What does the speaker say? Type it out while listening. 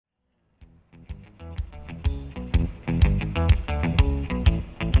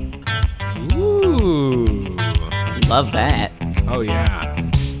Love that. Oh, yeah.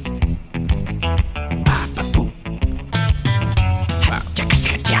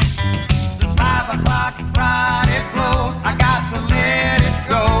 5 o'clock Friday blows, I got to let it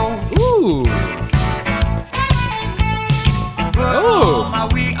go. Ooh. Oh,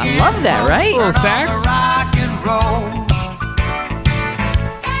 I love that, right? Little sax. Rock and roll.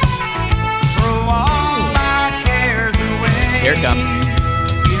 Throw all my cares away. Here it comes.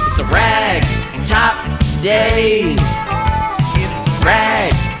 It's a rag top day. It's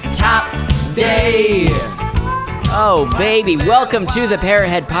rag top day. Oh, baby. Welcome to the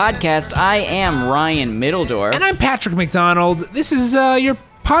Parrothead Podcast. I am Ryan Middledorf. And I'm Patrick McDonald. This is your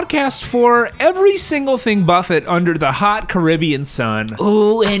podcast for every single thing Buffett under the hot Caribbean sun.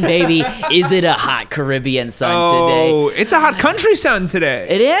 Ooh, and baby, is it a hot Caribbean sun today? Oh, it's a hot country sun today.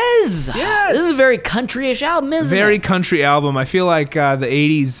 It is. Yes. This is a very country-ish album, isn't Very it? country album. I feel like the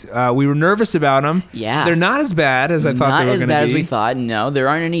 80s, we were nervous about them. Yeah. They're not as bad as I thought they were going to be. Not as bad as we thought. No, there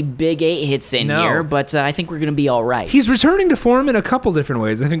aren't any big 8 hits in No. here, but I think we're going to be all right. He's returning to form in a couple different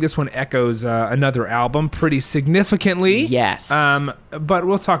ways. I think this one echoes another album pretty significantly. Yes. But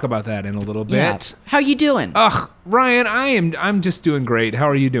we'll talk about that in a little bit. Yeah. How you doing? Ugh, Ryan, I'm just doing great. How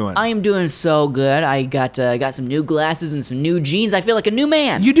are you doing? I am doing so good. I got some new glasses and some new jeans. I feel like a new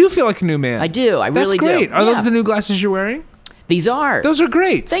man. You do feel like a new man. I do. I really do. That's great. Are Yeah. those the new glasses you're wearing? These are. Those are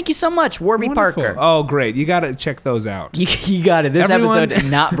great. Thank you so much, Warby Wonderful. Parker. Oh, great. You got to check those out. You got it. This Everyone-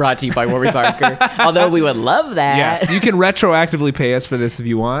 episode not brought to you by Warby Parker, although we would love that. Yes, you can retroactively pay us for this if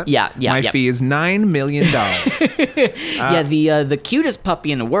you want. Yeah. My fee is $9 million. Yeah, the cutest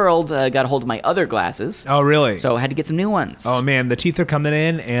puppy in the world got a hold of my other glasses, Oh, really? so I had to get some new ones. Oh, man, the teeth are coming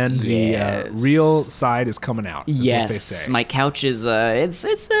in, and the Yes. real side is coming out. That's what they Yes, say. my couch is it's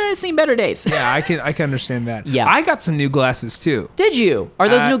seen better days. Yeah, I can understand that. Yeah. I got some new glasses, too. Did you? Are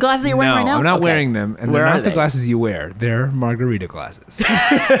those new glasses that you're wearing no, right now? I'm not Okay. wearing them, and Where they're are not the they? glasses you wear. They're margarita glasses.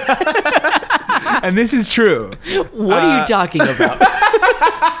 And this is true. What are you talking about?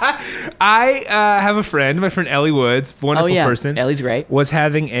 I have a friend, my friend Ellie Woods, wonderful Oh, yeah. person. Ellie's great. Was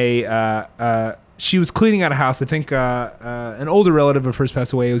having she was cleaning out a house. I think an older relative of hers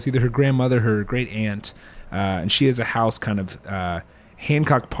passed away. It was either her grandmother or her great aunt, and she has a house kind of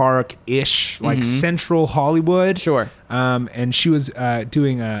Hancock Park-ish, like central Hollywood. Sure. And she was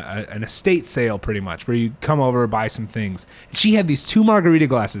doing an estate sale pretty much, where you come over, buy some things. And she had these 2 margarita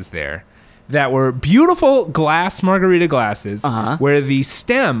glasses there that were beautiful glass margarita glasses, where the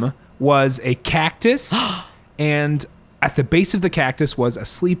stem was a cactus, and at the base of the cactus was a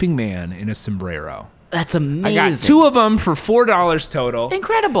sleeping man in a sombrero. That's amazing. I got 2 of them for $4 total.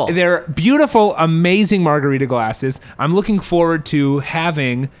 Incredible. They're beautiful, amazing margarita glasses. I'm looking forward to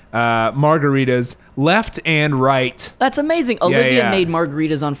having margaritas left and right. That's amazing. Olivia yeah. made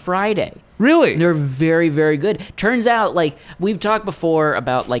margaritas on Friday. Really? They're very, very good. Turns out, like, we've talked before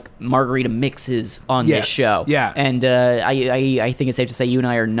about, like, margarita mixes on Yes, this show. yeah. And I think it's safe to say you and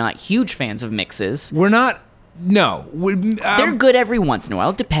I are not huge fans of mixes. We're not. No. They're good every once in a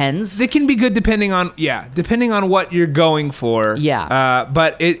while. It depends. They can be good depending on what you're going for. Yeah.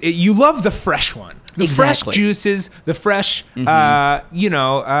 But you love the fresh one. The Exactly. fresh juices, the fresh, the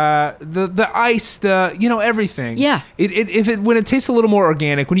ice, everything. Yeah. When it tastes a little more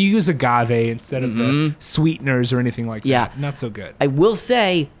organic, when you use agave instead of the sweeteners or anything like Yeah. that, not so good. I will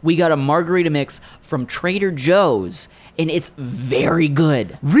say we got a margarita mix from Trader Joe's, and it's very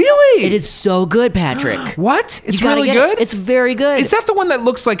good. Really? It is so good, Patrick. What? It's You gotta really get good? it. It's very good. Is that the one that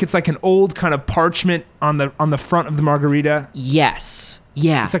looks like it's like an old kind of parchment on the front of the margarita? Yes.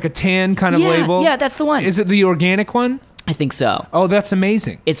 Yeah. It's like a tan kind of Yeah, label? yeah, that's the one. Is it the organic one? I think so. Oh, that's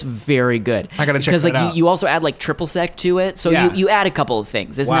amazing. It's very good. I gotta check because that like out. you also add like triple sec to it, so Yeah. you add a couple of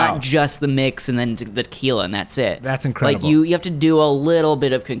things. It's Wow. not just the mix and then the tequila and that's it. That's incredible. Like you have to do a little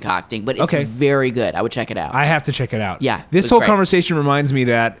bit of concocting, but it's Okay. very good. I would check it out. I have to check it out. Yeah, it This was whole great. conversation reminds me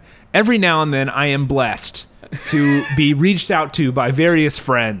that every now and then I am blessed to be reached out to by various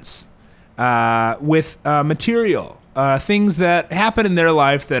friends with material. Things that happen in their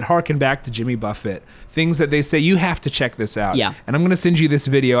life that harken back to Jimmy Buffett. Things that they say, you have to check this out. Yeah. And I'm going to send you this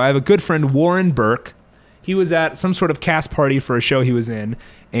video. I have a good friend, Warren Burke. He was at some sort of cast party for a show he was in,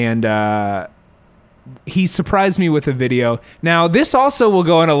 and he surprised me with a video. Now, this also will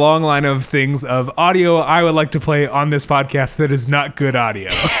go in a long line of things of audio I would like to play on this podcast that is not good audio.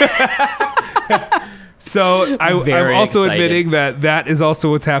 So I'm Very also excited. admitting that is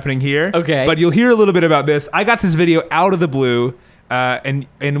also what's happening here. Okay. But you'll hear a little bit about this. I got this video out of the blue, and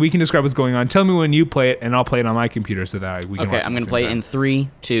we can describe what's going on. Tell me when you play it, and I'll play it on my computer so that we can Okay, watch I'm going to play it in 3,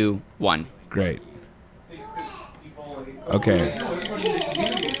 2, 1. Great. Okay.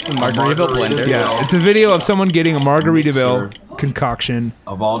 Margaritaville blender. Yeah, it's a video of someone getting a Margaritaville concoction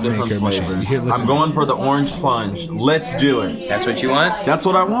of all different maker machine. flavors. Here, listen. I'm going for the orange plunge. Let's do it. That's what you want? That's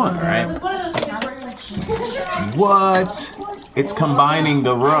what I want. All right. What? It's combining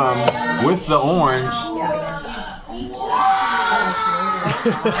the rum with the orange.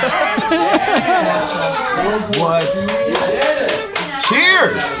 What?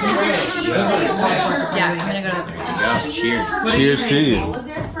 Cheers! Yeah, I'm gonna go to the Go. Cheers. Cheers to you.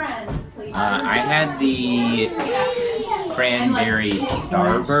 I had the cranberry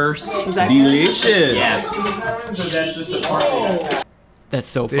starburst. Delicious. Yeah. That's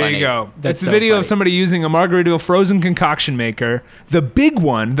so funny. There you go. That's It's a so video funny. of somebody using a Margaritaville frozen concoction maker, the big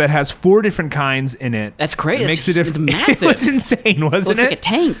one that has 4 different kinds in it. That's crazy. It makes a difference. It's massive. It was insane, wasn't It looks it? like a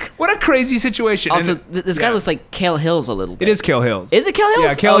tank. What a crazy situation. Also, And this guy yeah. looks like Kale Hills a little bit. It is Kale Hills. Is it Kale Hills?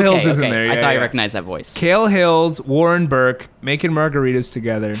 Yeah, Kale Okay, Hills is in okay. there. I Yeah, thought I yeah. recognized that voice. Kale Hills, Warren Burke making margaritas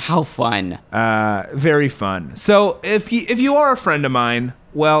together. How fun. Very fun. So if you are a friend of mine,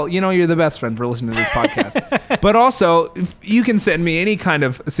 well, you know you're the best friend for listening to this podcast. But also, if you can send me any kind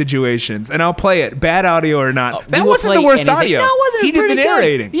of situations, and I'll play it, bad audio or not. We That will wasn't play the worst anything. audio. No, it wasn't. It He was did the pretty good.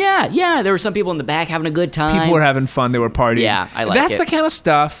 narrating. Yeah. There were some people in the back having a good time. People were having fun. They were partying. Yeah, I like That's it. the kind of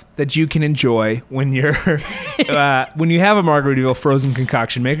stuff that you can enjoy when you're when you have a Margaritaville frozen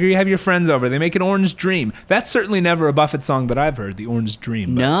concoction maker. You have your friends over. They make an Orange Dream. That's certainly never a Buffett song that I've heard. The Orange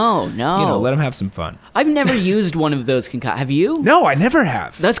Dream. But, No. You know, let them have some fun. I've never used one of those Have you? No, I never have.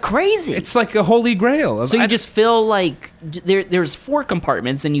 That's crazy. It's like a holy grail. So you just fill like there's 4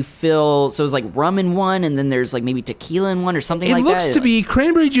 compartments and you fill, so it's like rum in one and then there's like maybe tequila in one or something It like that. looks to be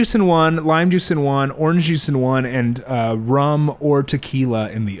cranberry juice in one, lime juice in one, orange juice in one, and rum or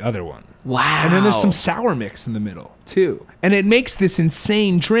tequila in the other one. Wow. And then there's some sour mix in the middle too. And it makes this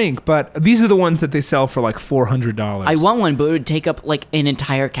insane drink, but these are the ones that they sell for like $400. I want one, but it would take up like an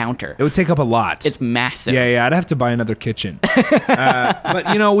entire counter. It would take up a lot. It's massive. Yeah, I'd have to buy another kitchen.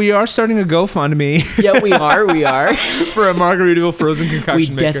 But you know, we are starting a GoFundMe Yeah, we are. for a Margaritaville frozen concoction We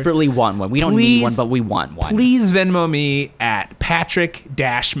maker. desperately want one. We don't need one, but we want one. Please Venmo me at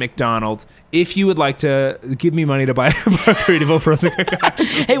Patrick-McDonald if you would like to give me money to buy a Margaritaville frozen concoction.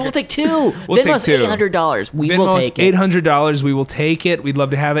 Hey, we'll take 2. We'll Venmo's take 2. $800. We will Venmo's take it. $800. We will take it. We'd love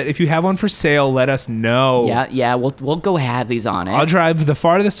to have it. If you have one for sale, let us know. Yeah, we'll go halvesies on it. I'll drive. The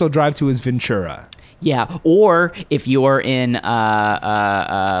farthest I'll drive to is Ventura. Yeah, or if you're in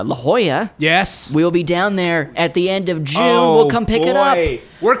La Jolla, Yes. we'll be down there at the end of June. Oh, We'll come pick it up. boy.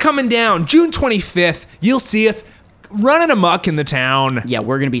 We're coming down June 25th. You'll see us running amok in the town. Yeah,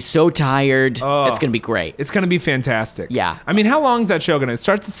 we're gonna be so tired. Oh. It's gonna be great. It's going to be fantastic. Yeah. I mean, how long is that show going to? It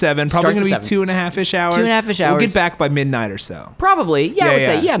starts at 7. Probably Starts going at to be 7. 2.5-ish hours. 2.5-ish We'll hours. get back by midnight or so. Probably. Yeah, I would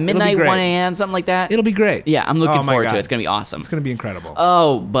say It'll be midnight, great. 1 a.m., something like that. It'll be great. Yeah, I'm looking Oh my forward to God. it. It's gonna be awesome. It's going to be incredible.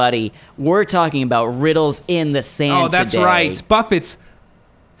 Oh, buddy, we're talking about Riddles in the Sand. Oh, that's today. right. Buffett's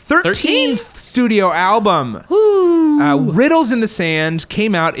 13th 13th? studio album. Riddles in the Sand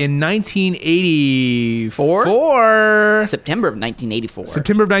came out in 1984. September of 1984.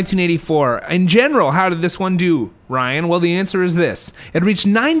 September of 1984. In general, how did this one do, Ryan? Well, the answer is this. It reached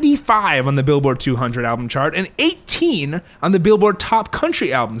 95 on the Billboard 200 album chart and 18 on the Billboard Top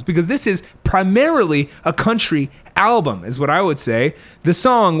Country Albums, because this is primarily a country album, is what I would say. The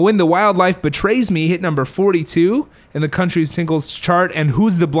song When the Wildlife Betrays Me hit number 42 in the country singles chart, and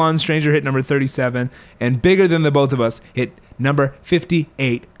Who's the Blonde Stranger hit number 37, and Bigger Than the Both of Us hit number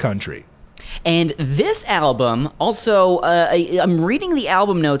 58 country. And this album, also, I'm reading the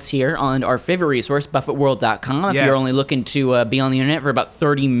album notes here on our favorite resource, BuffettWorld.com, if Yes. you're only looking to be on the internet for about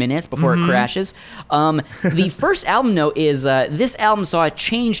 30 minutes before it crashes. The first album note is, this album saw a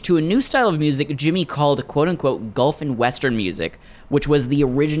change to a new style of music Jimmy called, quote-unquote, Gulf and Western music, which was the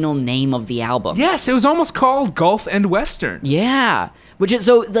original name of the album. Yes, it was almost called Gulf and Western. Yeah. Which is,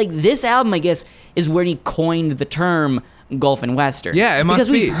 so, like, this album, I guess, is where he coined the term Gulf and Western. Yeah, it must because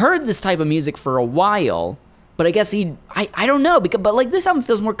be. we've heard this type of music for a while, but I guess I don't know, but like this album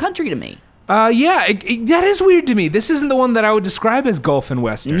feels more country to me. That is weird to me. This isn't the one that I would describe as Gulf and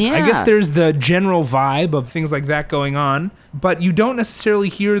Western. I Yeah. guess there's the general vibe of things like that going on, but you don't necessarily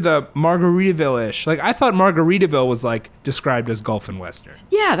hear the Margaritaville-ish. Like, I thought Margaritaville was, like, described as Gulf and Western.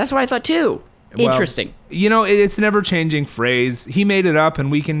 Yeah, that's what I thought too. Well, Interesting. You know, it's an ever-changing phrase. He made it up,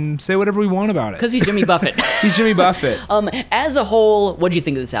 and we can say whatever we want about it. Because he's Jimmy Buffett. He's Jimmy Buffett. As a whole, what do you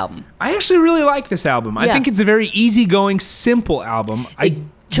think of this album? I actually really like this album. I Yeah. think it's a very easygoing, simple album. It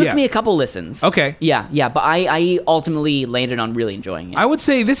took yeah. me a couple listens. Okay. Yeah, but I ultimately landed on really enjoying it. I would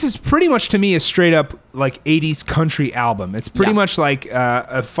say this is pretty much, to me, a straight up like 80s country album. It's pretty Yeah. much like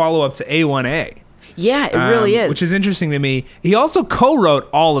a follow up to A1A. Yeah, it really is. Which is interesting to me. He also co-wrote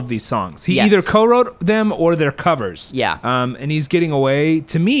all of these songs. He Yes. either co-wrote them or they're covers. Yeah. And he's getting away,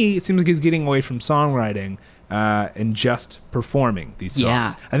 to me, it seems like he's getting away from songwriting and just performing these songs.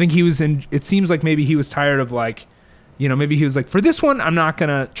 Yeah. I think it seems like maybe he was tired of like, maybe he was like, for this one, I'm not going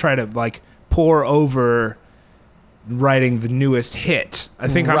to try to like pour over writing the newest hit. I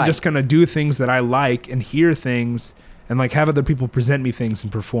think I'm Right. just going to do things that I like and hear things and like have other people present me things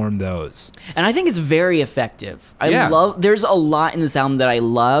and perform those. And I think it's very effective. Yeah. There's a lot in this album that I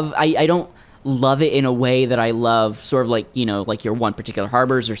love. I don't love it in a way that I love sort of like, like your One Particular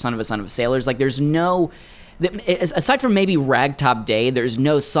Harbors or Son of a Sailors. Like there's no, aside from maybe Ragtop Day, there's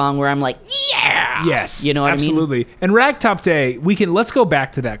no song where I'm like, yeah. Yes. You know what absolutely. I mean? And Ragtop Day, let's go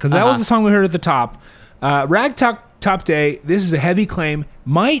back to that because that was the song we heard at the top. Ragtop Day, this is a heavy claim,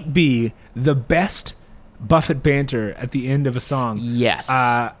 might be the best Buffett banter at the end of a song. Yes.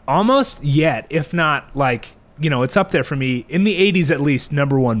 Almost yet, if not like, it's up there for me in the 80s at least,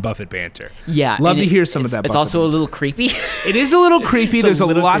 #1 Buffett banter. Yeah. Love and to hear some of that. It's Buffett also banter. a little creepy. It is a little creepy. There's a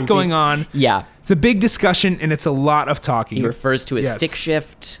little lot creepy. going on. Yeah. It's a big discussion and it's a lot of talking. He refers to his Yes. stick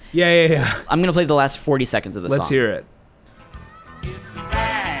shift. Yeah. I'm going to play the last 40 seconds of the song. Let's hear it. It's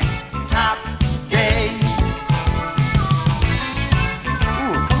Ragtop Day.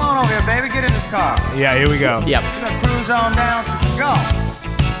 Ooh, come on over here, baby. Get in this car. Yeah, here we go. Yep. We're gonna cruise on down to the Gulf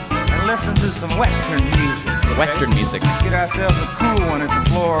and listen to some Western music. The Western music. Get ourselves a cool one at the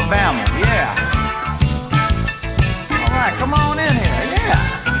Floribama. Yeah. All right, come on in here. Yeah.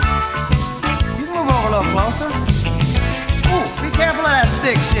 You can move over a little closer. Ooh, be careful of that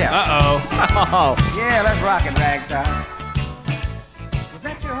stick shift. Uh-oh. Oh, Yeah, let's rock it, Ragtop. Was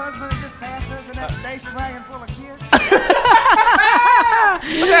that your husband that just passed us in that station wagon full of kids?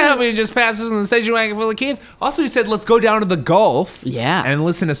 What's that helping just pass us on the station wagon full of kids? Also, he said, let's go down to the Gulf. Yeah. And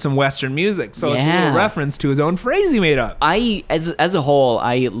listen to some Western music. So it's a Yeah. little reference to his own phrase he made up. as a whole,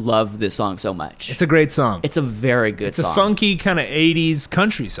 I love this song so much. It's a great song. It's a very good It's song. a funky kind of 80s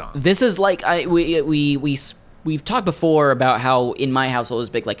country song. This is like we've talked before about how in my household is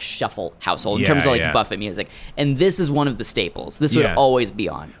big like shuffle household in Yeah, terms of like yeah. Buffett music, and this is one of the staples. This would Yeah. always be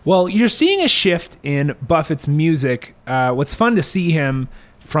on. Well, you're seeing a shift in Buffett's music. What's fun to see him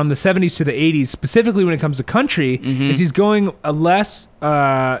from the 70s to the 80s, specifically when it comes to country, is he's going less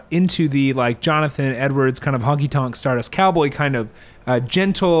into the like Jonathan Edwards kind of honky-tonk Stardust Cowboy kind of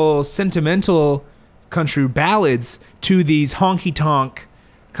gentle, sentimental country ballads to these honky-tonk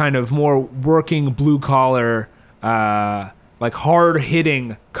kind of more working blue-collar, like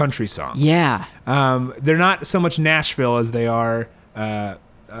hard-hitting country songs. Yeah. They're not so much Nashville as they are a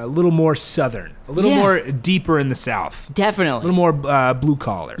little more southern, a little Yeah. more deeper in the South, Definitely. a little more blue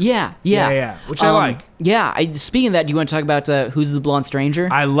collar. Yeah. Which I like. Yeah. Speaking of that, do you want to talk about Who's the Blonde Stranger?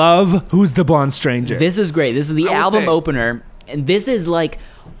 I love Who's the Blonde Stranger. This is great. This is the I will album say- opener, and this is like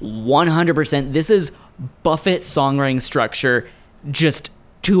 100%. This is Buffett songwriting structure, just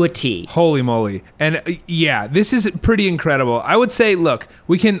to a T. Holy moly. And yeah, this is pretty incredible. I would say, look,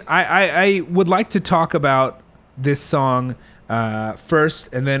 we can, I would like to talk about this song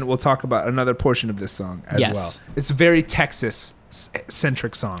first, and then we'll talk about another portion of this song as Yes. well. It's a very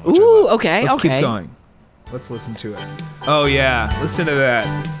Texas-centric song. Which I Ooh, love. okay, Let's okay. keep going. Let's listen to it. Oh, yeah. Listen to that.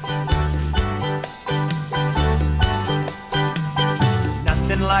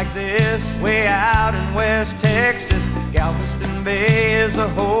 Nothing like this way out in West Texas. Galveston Bay is a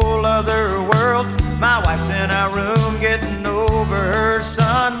whole other world. My wife's in our room getting over her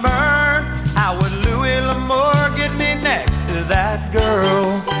sunburn. How would Louis L'Amour get me next to that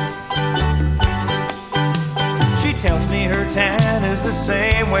girl? She tells me her tan is the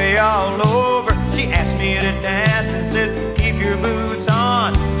same way all over. She asks me to dance and says, keep your boots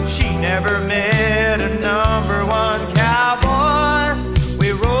on. She never met a #1 cowboy.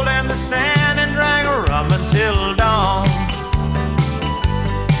 We rolled in the sand and drank rum until dawn.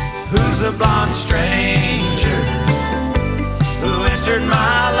 Who's the blonde stranger who entered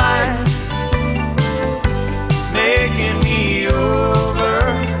my life, making me over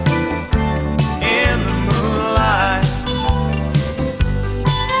in the moonlight?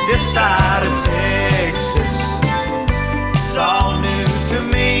 This side of Texas is all new to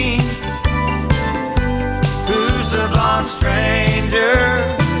me. Who's the blonde stranger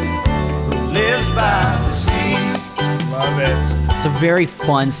who lives by the sea? Love it. It's a very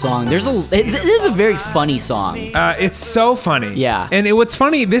fun song. It is a very funny song. It's so funny. Yeah. And what's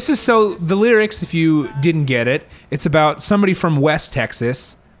funny, the lyrics, if you didn't get it, it's about somebody from West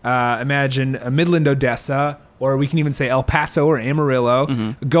Texas. Imagine Midland, Odessa, or we can even say El Paso or Amarillo,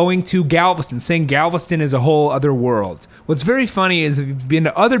 going to Galveston, saying Galveston is a whole other world. What's very funny is if you've been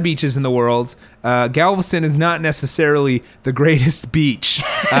to other beaches in the world, Galveston is not necessarily the greatest beach.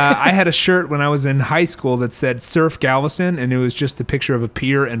 I had a shirt when I was in high school that said Surf Galveston, and it was just a picture of a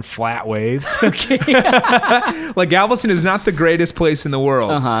pier and flat waves. Okay. Like, Galveston is not the greatest place in the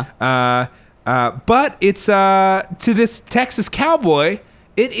world. But it's, to this Texas cowboy,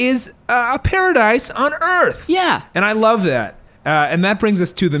 it is a paradise on earth. Yeah. And I love that. And that brings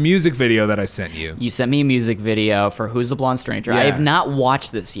us to the music video that I sent you. You sent me a music video for Who's the Blonde Stranger. Yeah. I have not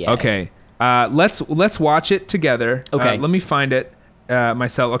watched this yet. Okay. Let's watch it together. Okay. Let me find it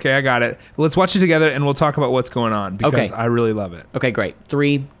myself. Okay, I got it. Let's watch it together, and we'll talk about what's going on, because I really love it. Okay, great.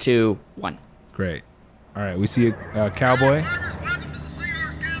 3, 2, 1. Great. All right, we see a cowboy.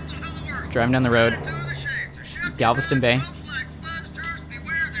 Driving down the road. Galveston Bay.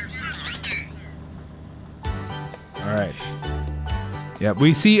 All right. Yeah,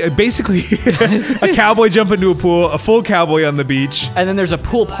 we see basically a cowboy jump into a pool, a full cowboy on the beach. And then there's a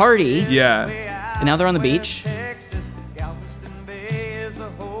pool party. Yeah. And now they're on the beach.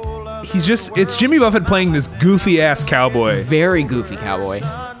 It's Jimmy Buffett playing this goofy ass cowboy. Very goofy cowboy.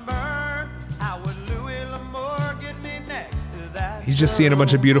 He's just seeing a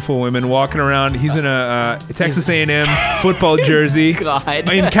bunch of beautiful women walking around. He's in a Texas A&M football jersey. God.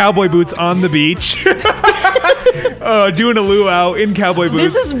 In cowboy boots on the beach. Doing a luau in cowboy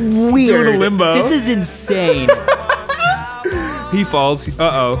boots. This is weird. Doing a limbo. This is insane. He falls.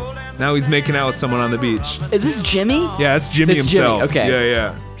 Uh-oh. Now he's making out with someone on the beach. Is this Jimmy? Yeah, it's Jimmy This is himself. Jimmy, okay.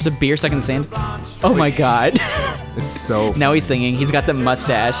 Yeah. There's a beer stuck in the sand. Oh my God. It's so... Now he's singing. He's got the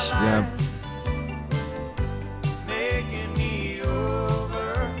mustache. Yeah.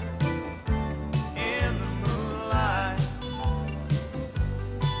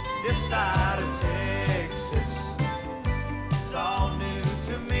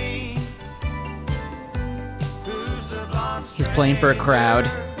 He's playing for a crowd.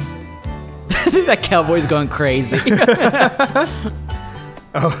 That cowboy's going crazy.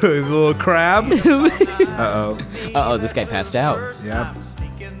 Oh, the little crab. Uh-oh. Uh-oh, this guy passed out. Yep.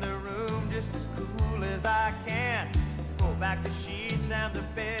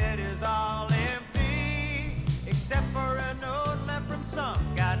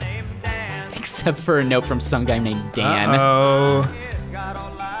 Except for a note from some guy named Dan. Uh-oh.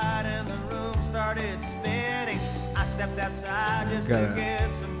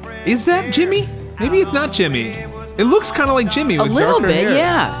 Is that Jimmy? Maybe it's not Jimmy. It looks kind of like Jimmy A with little darker bit, hair.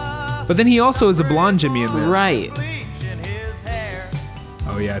 yeah. But then he also is a blonde Jimmy in this. Right.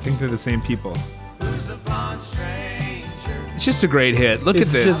 Oh yeah, I think they're the same people. It's just a great hit. Look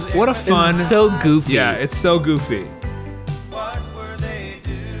It's at this. just- What a fun. It's so goofy. Yeah, it's so goofy.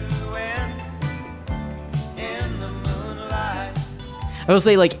 I will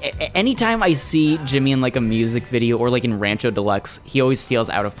say, like, anytime I see Jimmy in, like, a music video or, like, in Rancho Deluxe, he always feels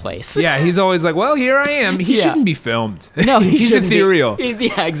out of place. Yeah, he's always like, well, here I am. He Yeah. shouldn't be filmed. No, he's shouldn't be. ethereal.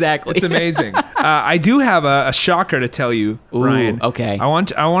 Yeah, exactly. It's amazing. I do have a shocker to tell you, Ooh, Ryan. okay. I want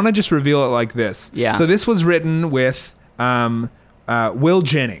to just reveal it like this. Yeah. So this was written with Will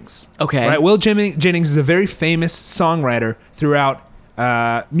Jennings. Okay. Right. Will Jennings is a very famous songwriter throughout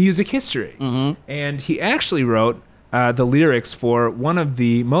music history, and he actually wrote the lyrics for one of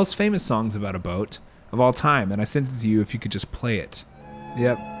the most famous songs about a boat of all time. And I sent it to you if you could just play it.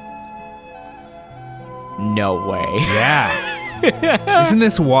 Yep. No way. Yeah. Isn't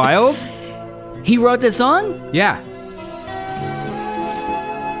this wild? He wrote this song? Yeah.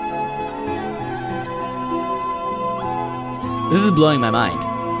 This is blowing my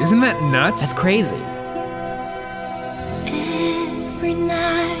mind. Isn't that nuts? That's crazy. Every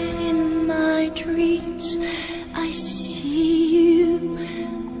night in my dreams, I see you,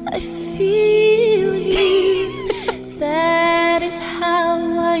 I feel you. That is how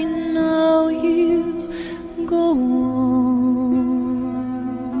I know you. Go on.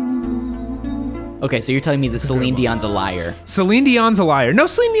 Okay, so you're telling me that Celine Dion's a liar. Celine Dion's a liar. No,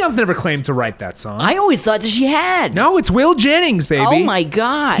 Celine Dion's never claimed to write that song. I always thought that she had. No, it's Will Jennings, baby. Oh my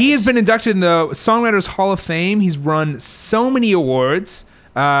God. He has been inducted in the Songwriters Hall of Fame. He's won so many awards.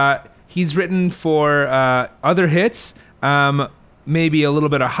 He's written for other hits. Maybe a little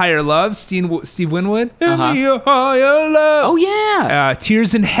bit of Higher Love, Steve Winwood. Maybe a Higher Love. Oh yeah.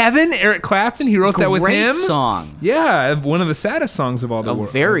 Tears in Heaven, Eric Clapton. He wrote that with Great him. song. Yeah, one of the saddest songs of all the A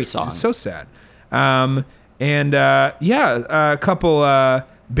world. very song. So sad. A couple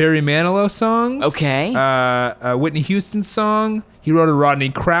Barry Manilow songs. Okay. A Whitney Houston song. He wrote a Rodney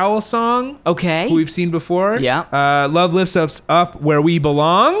Crowell song. Okay. Who we've seen before. Yeah. Love Lifts Us Up Where We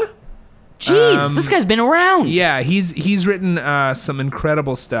Belong. Jeez, this guy's been around. Yeah, he's written some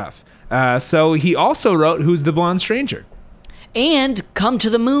incredible stuff. So he also wrote "Who's the Blonde Stranger?" And "Come to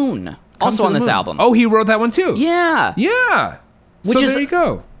the Moon," also on this album. Oh, he wrote that one too. Yeah. Yeah. Which so is- there you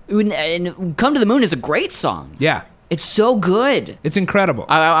go. And "Come to the Moon" is a great song. Yeah, It's so good. it's incredible.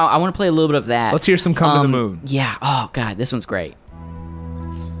 I want to play a little bit of that. Let's hear some "Come to the Moon." Yeah. Oh God, this one's great.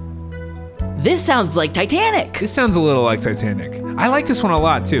 This sounds like Titanic. This sounds a little like Titanic. I like this one a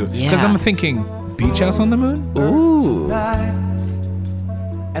lot too, because Yeah. I'm thinking Beach House on the Moon. Ooh. Night,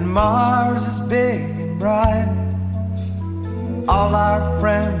 and Mars is big and bright. All our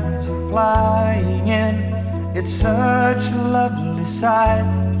friends are flying in. It's such a lovely sight.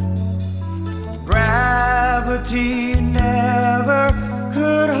 Gravity never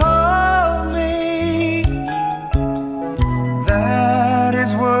could hold me. That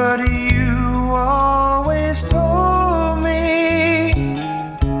is what you always told me.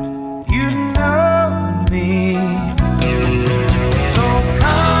 You know me. So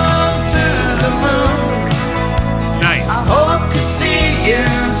come to the moon. Nice. I hope to see you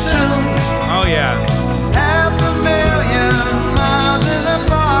soon. Oh yeah. 500,000 miles isn't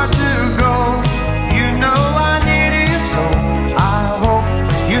far to go. You know I need you, so I hope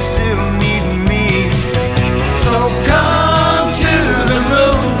you still need me. So come to the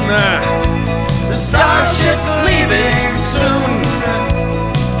moon. The starship's leaving soon.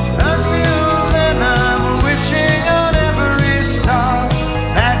 Until then, I'm wishing on every star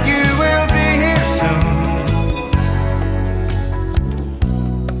that you will be here soon.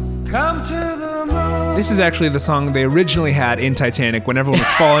 Come to the moon. This is actually the song they originally had in Titanic when everyone was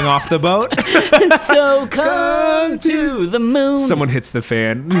falling off the boat. So come to the moon. Someone hits the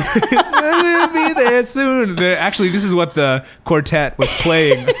fan. We'll be there soon. Actually, this is what the quartet was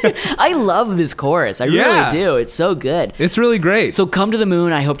playing. I love this chorus. I Yeah. really do. It's so good. It's really great. So come to the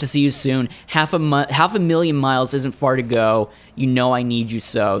moon. I hope to see you soon. Half a million miles isn't far to go. You know I need you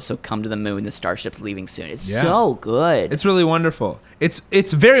so. So come to the moon. The starship's leaving soon. It's Yeah. so good. It's really wonderful.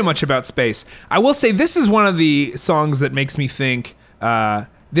 It's very much about space. I will say this is one of the songs that makes me think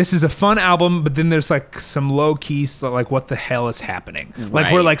this is a fun album, but then there's like some low key like what the hell is happening?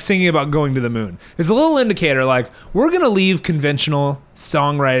 Like we're Right. like singing about going to the moon. It's a little indicator like we're gonna leave conventional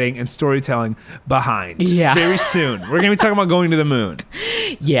songwriting and storytelling behind. Yeah. Very soon. We're gonna be talking about going to the moon.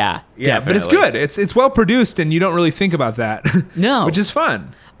 yeah, Yeah, definitely. but it's good. It's well produced, and you don't really think about that. No. which is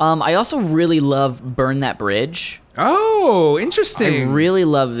fun. I also really love "Burn That Bridge." Oh, I interesting. really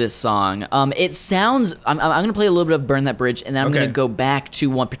love this song. It sounds. I'm going to play a little bit of "Burn That Bridge," and then I'm Okay. going to go back to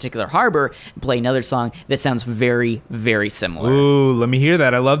one particular harbor and play another song that sounds very, very similar. Ooh, let me hear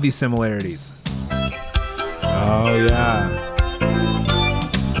that. I love these similarities. Oh, yeah.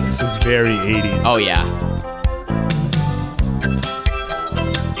 This is very 80s. Oh yeah.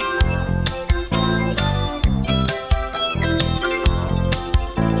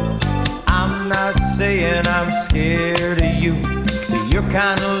 I'm not saying I'm scared of you, but your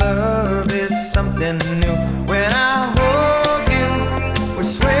kind of love is something new. When I hold you, we're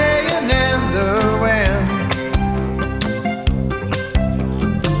swaying in the wind.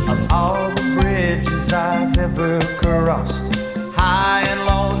 Of all the bridges I've ever crossed, high and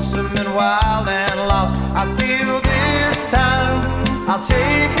lonesome and wild and lost, I feel this time I'll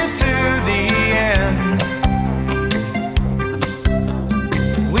take it to the end.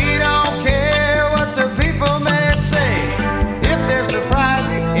 We don't care what the people may say. If there's a price,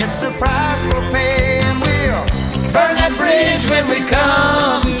 it's the price we'll pay. And we'll burn that bridge when we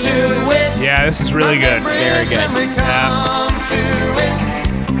come to it. Yeah, this is really good. Very good. When we come to it.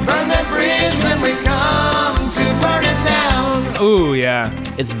 Burn that bridge when we come to burn it down. Ooh, yeah.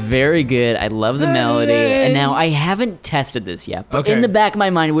 It's very good. I love the melody. And now I haven't tested this yet, but Okay. in the back of my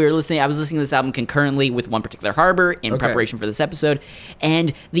mind, I was listening to this album concurrently with one particular harbor in Okay. preparation for this episode.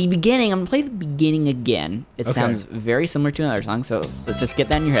 And the beginning, I'm gonna play the beginning again. It Okay. sounds very similar to another song, so let's just get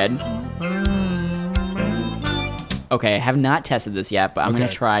that in your head. Okay, I have not tested this yet, but I'm gonna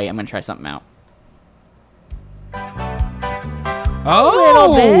Okay. try something out.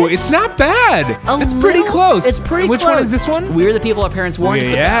 Oh, bit. it's not bad. A It's pretty little- close. It's pretty Which close. one is this one? We're the People Our Parents Warned Us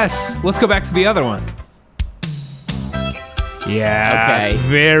About. Yes. Let's go back to the other one. Yeah, Okay. it's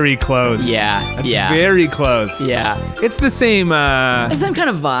very close. Yeah, That's yeah. very close. Yeah. It's the same, It's the same kind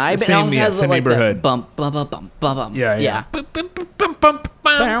of vibe. Same, it also yeah, has same like neighborhood. that bump, bump, bump, bump, bump, bump. Yeah, yeah.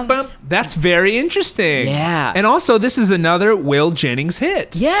 That's very interesting. Yeah. And also, this is another Will Jennings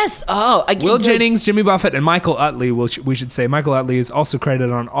hit. Yes. Oh, Will Jennings, Jimmy Buffett, and Michael Utley, we should say. Michael Utley is also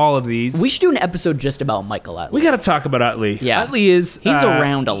credited on all of these. We should do an episode just about Michael Utley. We got to talk about Utley. Yeah. Utley is... He's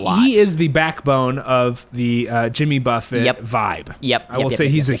around a lot. He is the backbone of the Jimmy Buffett vibe. Yep. I will say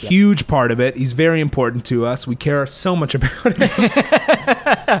he's a huge part of it. He's very important to us. We care so much about it.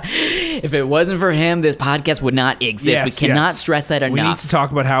 If it wasn't for him, this podcast would not exist. We cannot stress that enough. We need to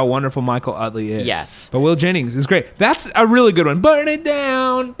talk about how wonderful Michael Utley is. Yes. But Will Jennings is great. That's a really good one. Burn it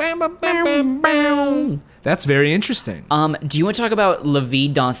down. Bam, bam, bam, bam, bam. That's very interesting. Do you want to talk about La Vie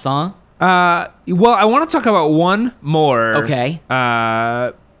Dansant? Well, I want to talk about one more. Okay.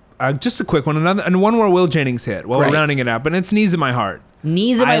 Just a quick one. And one more Will Jennings hit while we're rounding it up. And it's Knees in My Heart.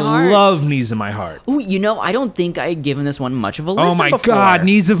 Knees in My Heart. I love Knees in My Heart. Ooh, I don't think I had given this one much of a listen before. Oh my before. God,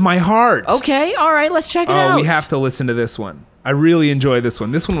 Knees of My Heart. Okay, all right, let's check it out. Oh, we have to listen to this one. I really enjoy this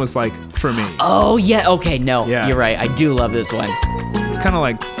one. This one was like for me. Oh yeah, okay, no, you're right. I do love this one. It's kind of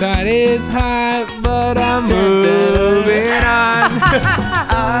like, that is hot, but I'm moving on.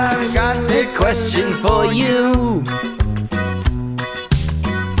 I've got a Question for you.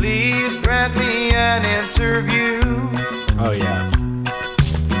 Please grant me an interview. Oh yeah.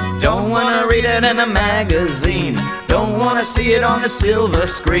 Don't wanna read it in a magazine. Don't wanna see it on the silver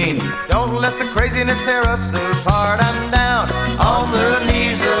screen. Don't let the craziness tear us apart. I'm down on the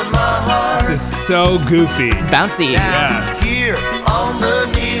knees of my heart. This is so goofy. It's bouncy. Down here on the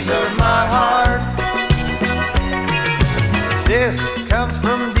knees of my heart. This comes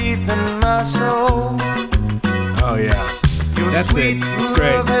from deep in my soul. Oh yeah. Your That's sweet it. It's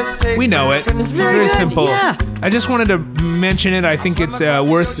love has great. taken We know it. It's very good. simple. Yeah. I just wanted to mention it. I think it's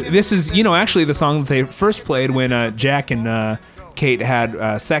worth. This is, actually the song that they first played when Jack and Kate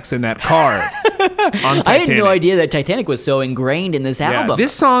had sex in that car on Titanic. I had no idea that Titanic was so ingrained in this album.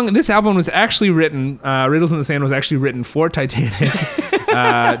 Yeah, this album was actually written. Riddles in the Sand was actually written for Titanic.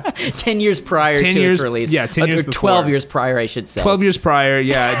 10 years prior to its release. Yeah, 10 years or 12 years prior, I should say. 12 years prior,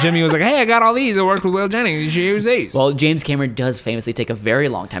 yeah. Jimmy was like, hey, I got all these. I worked with Will Jennings. You should use these. Well, James Cameron does famously take a very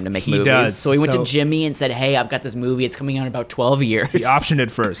long time to make movies. Does. So he went to Jimmy and said, hey, I've got this movie. It's coming out in about 12 years. He optioned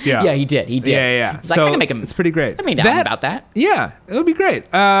it first, yeah. Yeah, he did. Yeah. He's like, I can make him. It's pretty great. I'd be down about that. Yeah, it would be great.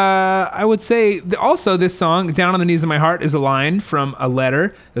 I would say also this song, Down on the Knees of My Heart, is a line from a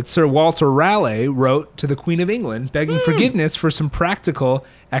letter that Sir Walter Raleigh wrote to the Queen of England begging forgiveness for some practical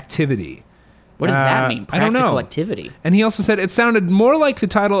activity. What does that mean? I don't know. Practical activity. And he also said, it sounded more like the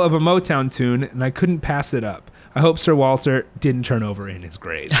title of a Motown tune, and I couldn't pass it up. I hope Sir Walter didn't turn over in his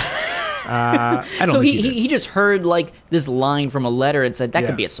grave. I don't So think he just heard like this line from a letter and said that Yeah.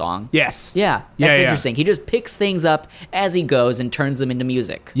 could be a song. Yes. Yeah, that's interesting. He just picks things up as he goes and turns them into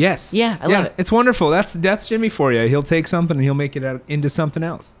music. Yes. Yeah, I love it. It's wonderful. That's Jimmy for you. He'll take something and he'll make it into something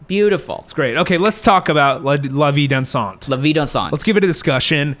else. Beautiful. It's great. Okay, let's talk about La Vie Dansant. La Vie Dansant. Let's give it a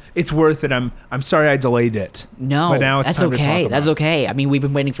discussion. It's worth it. I'm sorry I delayed it. No, but now it's that's time to okay. talk That's about okay. I mean, we've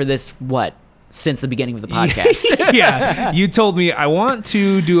been waiting for this, since the beginning of the podcast. Yeah, you told me I want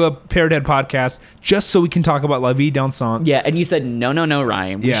to do a Parrothead podcast just so we can talk about La Vie Dansant. Yeah, and you said, no,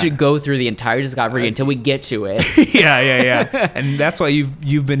 Ryan. We Yeah. should go through the entire discography until we get to it. yeah. And that's why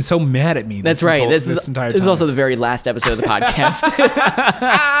you've been so mad at me. That's right. This entire time. is also the very last episode of the podcast.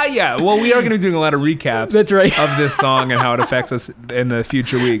 Yeah. Well, we are going to be doing a lot of recaps. That's right. Of this song and how it affects us in the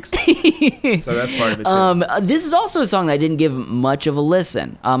future weeks. So that's part of it too. This is also a song that I didn't give much of a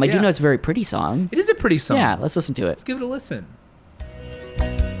listen. I do know it's a very pretty song. It is a pretty song. Yeah, let's listen to it. Let's give it a listen.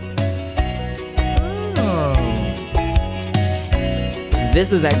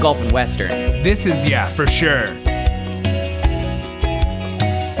 This is that Gulf and Western. This is, for sure.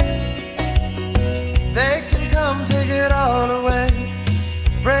 They can come take it all away.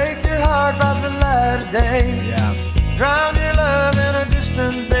 Break your heart by the light of day. Yeah. Drown your love in a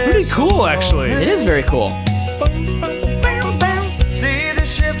distant bay. Pretty cool, actually. It is very cool. See the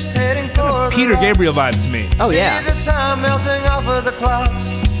ships heading for the Peter rocks. Gabriel vibe to me. Oh, yeah. See the time melting off of the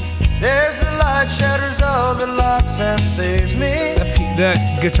clocks. There's the light shatters all the locks and saves me. The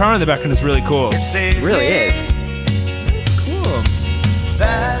guitar in the background is really cool. It saves It really me. is. Cool.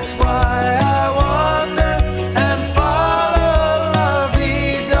 That's why I wander and follow La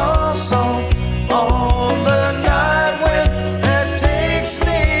Vie Dansant on the night wind that takes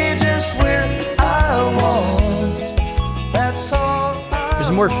me just where I want. That's all.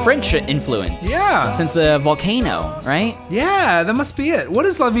 There's more French influence. Yeah. Since a volcano, right? Yeah, that must be it. What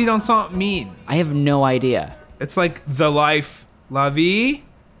does La Vie Dansant mean? I have no idea. It's like the life. La Vie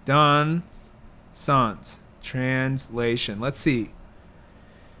Dansant. Translation. Let's see.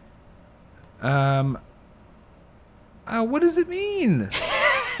 What does it mean?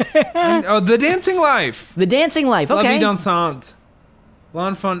 The Dancing Life. The Dancing Life. La Okay. vie dansante.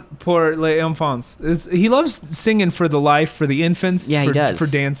 L'enfant pour les enfants. He loves singing for the life, for the infants. Yeah, he does. For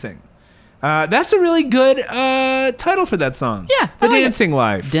dancing. That's a really good title for that song. Yeah, The I like Dancing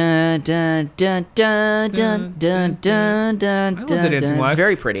Life. Dun, dun, dun, dun, dun, dun, dun, dun, I love The Dancing Life. It's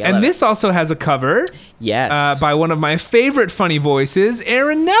very pretty. I And love this also has a cover Yes. by one of my favorite funny voices,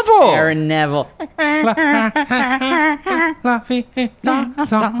 Aaron Neville. Aaron Neville. La vie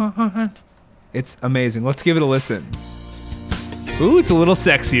dansante. It's amazing. Let's give it a listen. Ooh, it's a little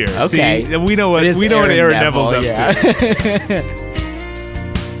sexier. Okay. See, we know what It is Aaron Neville's up yeah. to.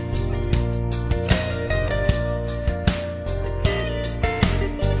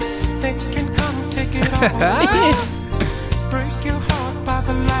 They can come take it all. Break your heart by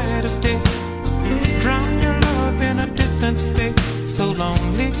the light of day. Drown your love in a distant bay. So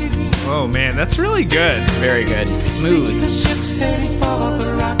lonely. Oh man, that's really good. Very good. See Smooth. the ships heading for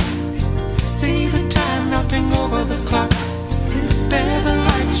the rocks. See the time melting over the clocks. There's a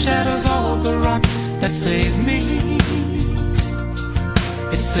light shadows all the rocks that saves me.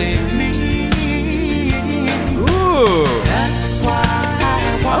 It saves me. Ooh. That's why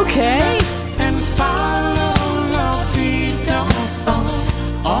I walk Okay. and follow la vie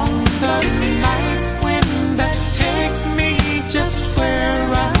dansante on the night wind that takes me just where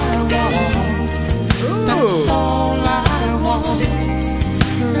I want. That's all I want.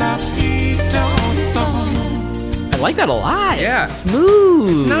 La vie dansante. I like that a lot. Yeah.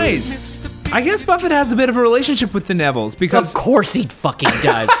 Smooth. It's nice. I guess Buffett has a bit of a relationship with the Nevilles because Of course he fucking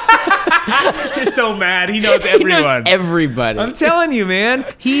does. you're so mad. He knows He everyone. knows everybody. I'm telling you, man.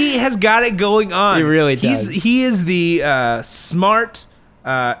 He has got it going on. He really does. He is the smart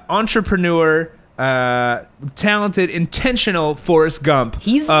entrepreneur, talented, intentional Forrest Gump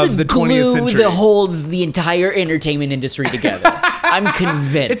He's of the 20th glue century. that holds the entire entertainment industry together. I'm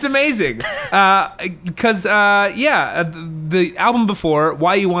convinced. It's amazing. Because, the album before,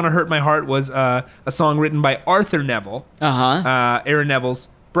 Why You Want to Hurt My Heart, was a song written by Arthur Neville, Aaron Neville's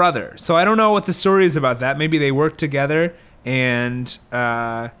brother. So I don't know what the story is about that. Maybe they worked together and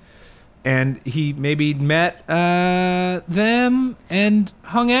he maybe met them and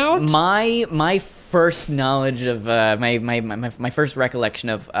hung out. My first knowledge of my first recollection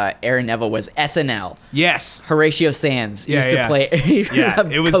of Aaron Neville was SNL. Yes. Horatio Sands used to yeah. play Yeah,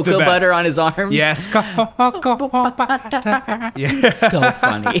 it was the cocoa best. butter on his arms. Yes. He's so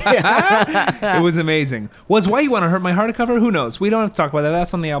funny. It was amazing. Was Why You Want to Hurt My Heart a cover? Who knows? We don't have to talk about that.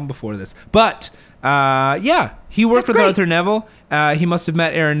 That's on the album before this. But, he worked That's with great. Arthur Neville. He must have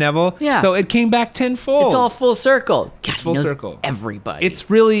met Aaron Neville. Yeah. So it came back tenfold. It's all full circle. God, It's full he knows circle. everybody. It's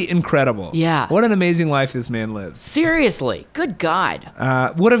really incredible. Yeah. What an amazing life this man lives. seriously. Good God.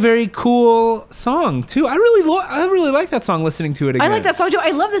 What a very cool song, too. I really like that song listening to it again. I like that song too.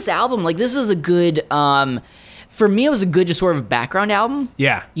 I love this album. Like, this is a good for me, it was a good just sort of background album.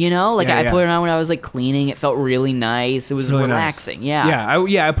 Yeah. You know, like I Yeah. put it on when I was like cleaning. It felt really nice. It was Really relaxing. nice.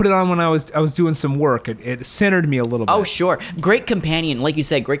 Yeah. I put it on when I was doing some work. It centered me a little bit. Oh, sure. Great companion, like you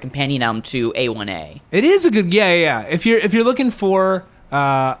said, great companion album to A1A. It is a good, yeah. If you're looking for,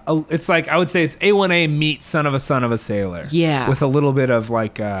 it's like, I would say it's A1A meets Son of a Sailor. Yeah. With a little bit of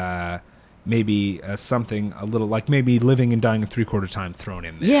like, maybe something a little like maybe Living and Dying in 3/4 Time thrown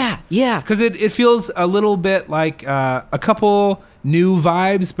in there. Yeah. Because it feels a little bit like a couple new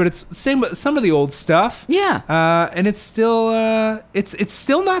vibes, but it's some of the old stuff. Yeah. And it's still it's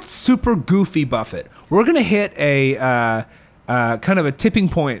still not super goofy Buffett. We're gonna hit a kind of a tipping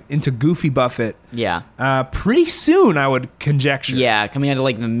point into goofy Buffett. Yeah. Pretty soon, I would conjecture. Yeah, coming out of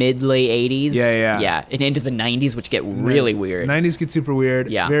like the mid-late 80s. Yeah. Yeah, and into the 90s, which get really weird. 90s get super weird.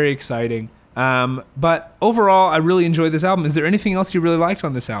 Yeah. Very exciting. But overall, I really enjoyed this album. Is there anything else you really liked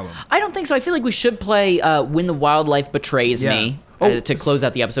on this album? I don't think so. I feel like we should play When the Wildlife Betrays Me to close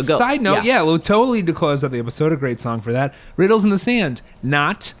out the episode. Go. Side note, well, totally to close out the episode, a great song for that. Riddles in the Sand,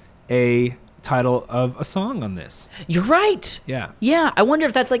 not a title of a song on this. You're right. Yeah. Yeah, I wonder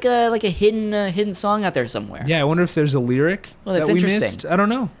if that's like a hidden song out there somewhere. Yeah, I wonder if there's a lyric Well, that's that we interesting. missed. I don't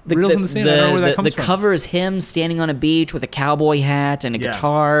know. Riddles in the Sand, I don't know where that comes the from. cover is him standing on a beach with a cowboy hat and a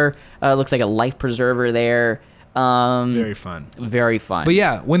guitar. Looks like a life preserver there. Very fun. Very fun. But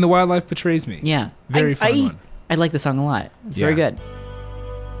yeah, When the Wildlife Betrays Me. Yeah. Very fun one. I like the song a lot. It's very Yeah. good.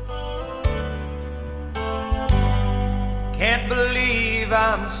 Can't believe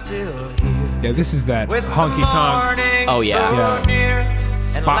I'm still here. Yeah, this is that With honky tonk. morning Oh, yeah. so Yeah. near, and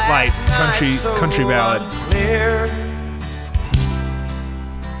Spotlight last night country so ballad. unclear.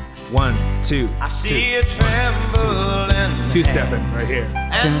 1, 2, I see you tremble and two-stepping right here.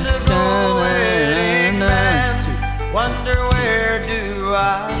 and the gold-wearing man. Wonder where do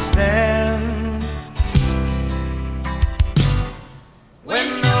I stand.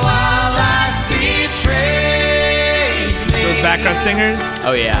 When the wildlife betrays me, Those background singers.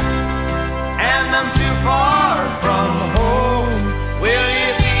 Oh yeah. and I'm too far from home, will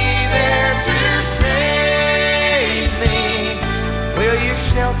you be there to save me? Will you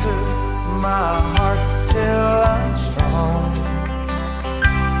shelter my heart till I'm strong?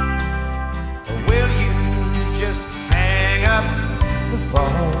 Or will you just hang up the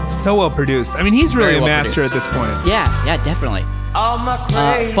phone? So well produced. I mean, he's really Very a well master produced. at this point. Yeah, definitely. All my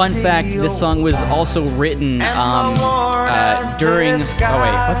Fun fact, this song was also written during... Oh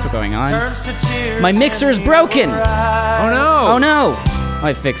wait, what's going on? My mixer's broken! Oh no! Oh no!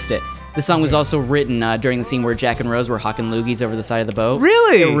 I fixed it. This song was also written during the scene where Jack and Rose were hawking loogies over the side of the boat.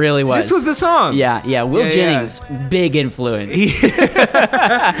 Really? It really was. This was the song. Yeah. Will Yeah, Jennings, big influence.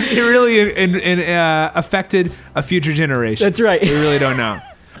 It really affected a future generation. That's right. We really don't know.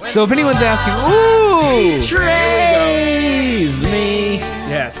 So if anyone's asking, ooh, Betrays me.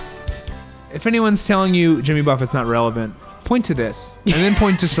 yes. If anyone's telling you Jimmy Buffett's not relevant, point to this, and then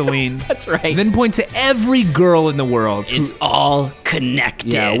point to Celine. That's right. And then point to every girl in the world. It's all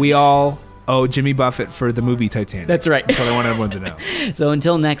connected. Yeah, we all owe Jimmy Buffett for the movie Titanic. That's right. That's what I want everyone to know. So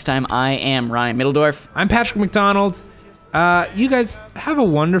until next time, I am Ryan Middledorf. I'm Patrick McDonald. You guys have a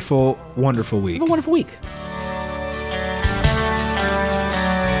wonderful, wonderful week. Have a wonderful week.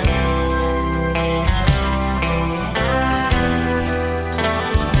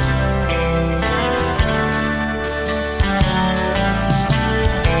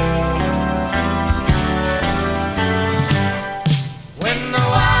 When the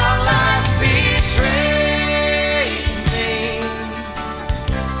wildlife betrays me,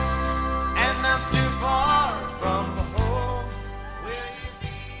 and I'm too far from home, will you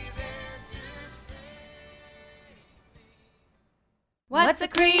be there to save? What's a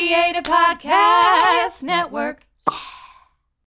Creative Podcast Network?